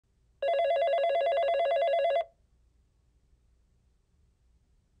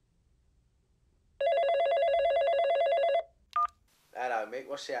Mick,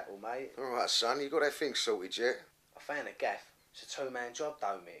 what's the apple, mate? Alright, son, you got that thing sorted yet? I found a gaff. It's a two-man job,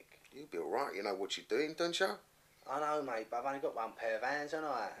 though, Mick. You'll be alright, you know what you're doing, don't you? I know, mate, but I've only got one pair of hands, haven't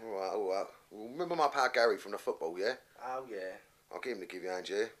I? Alright, alright. Well, remember my pal Gary from the football, yeah? Oh, yeah. I'll get him to give you a hand,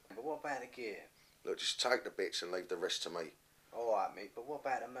 yeah? But what about the gear? Look, just take the bits and leave the rest to me. Alright, Mick, but what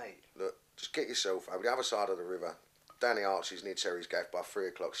about the meat? Look, just get yourself over the other side of the river. Down the arches near Terry's gaff by 3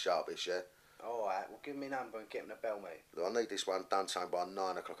 o'clock sharpish, yeah? Alright, well, give me a number and get him to bell me. Look, I need this one done time by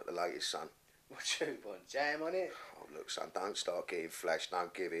 9 o'clock at the latest, son. What you want, jam on it? Oh, look, son, don't start getting flash,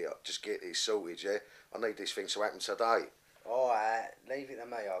 don't give it up. Just get this sorted, yeah? I need this thing to happen today. Alright, leave it to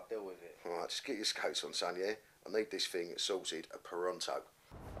me, I'll deal with it. Alright, just get your skates on, son, yeah? I need this thing sorted pronto.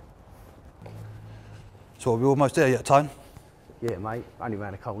 So we're almost there yet, Tone? Yeah, mate, only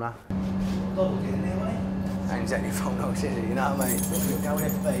round the corner. Double getting there, wasn't it? Ain't exactly full knocks, is it? You know what I mean? We'll go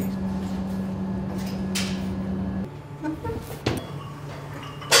with FB.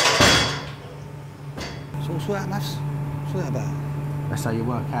 So what's that, maths? What's that about? That's how you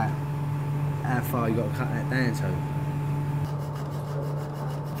work out how far you got to cut that down to.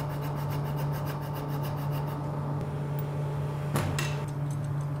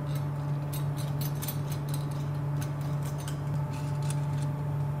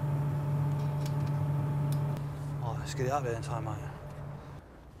 Oh, let's get it up there in time, mate.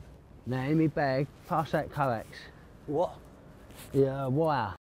 Now, in my bag, pass that coax. What? The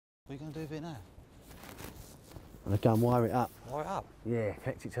wire. What are you going to do with it now? I'm going to go and wire it up. Wire it up? Yeah,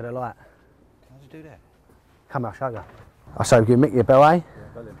 connect it to the light. How do you do that? Come, I'll show you. I say, give Mickey a bell, eh? Yeah,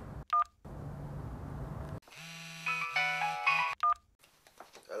 bell him.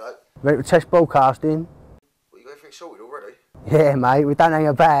 Hello? Ready to test broadcasting? Well, you got everything sorted already? Yeah, mate, we don't hang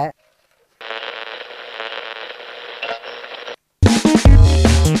about.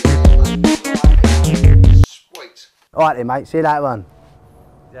 Sweet. Alright then, mate, see you later on.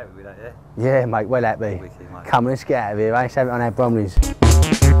 Yeah, we don't, yeah? Yeah, mate, well happy. Wicked, mate. Come on, let's get out of here, eh? Let's have it on our Bromleys.